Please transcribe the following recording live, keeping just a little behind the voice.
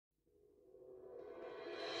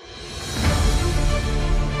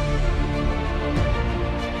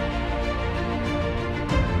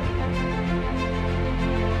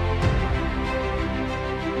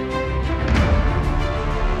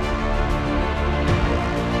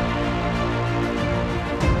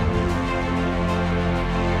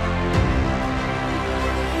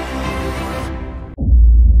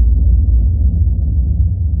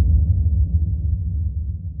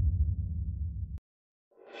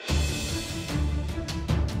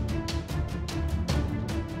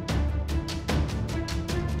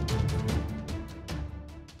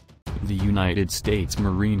the United States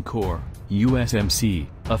Marine Corps, USMC,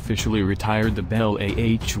 officially retired the Bell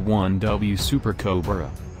AH-1W Super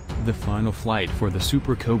Cobra. The final flight for the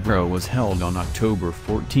Super Cobra was held on October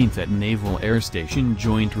 14 at Naval Air Station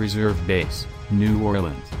Joint Reserve Base, New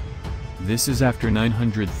Orleans. This is after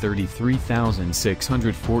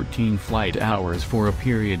 933,614 flight hours for a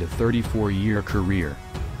period of 34-year career.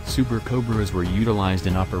 Super Cobras were utilized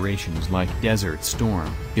in operations like Desert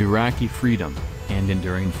Storm, Iraqi Freedom, and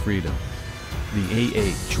Enduring Freedom. The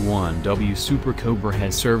AH-1W Super Cobra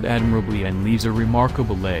has served admirably and leaves a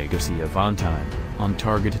remarkable legacy of on-time,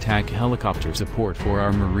 on-target attack helicopter support for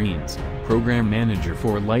our Marines. Program Manager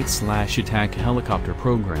for Light/Attack Helicopter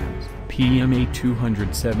Programs, PMA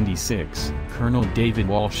 276, Colonel David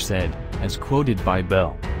Walsh said, as quoted by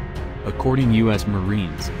Bell. According U.S.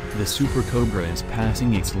 Marines, the Super Cobra is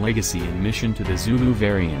passing its legacy and mission to the Zulu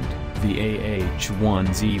variant, the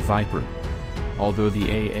AH-1Z Viper. Although the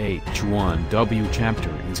AH-1W chapter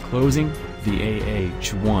is closing, the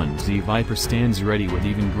AH-1Z Viper stands ready with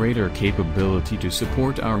even greater capability to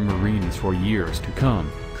support our Marines for years to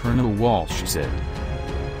come, Colonel Walsh said.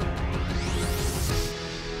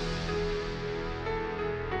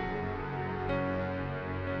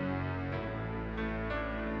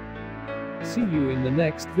 See you in the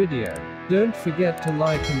next video. Don't forget to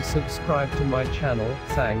like and subscribe to my channel.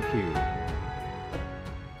 Thank you.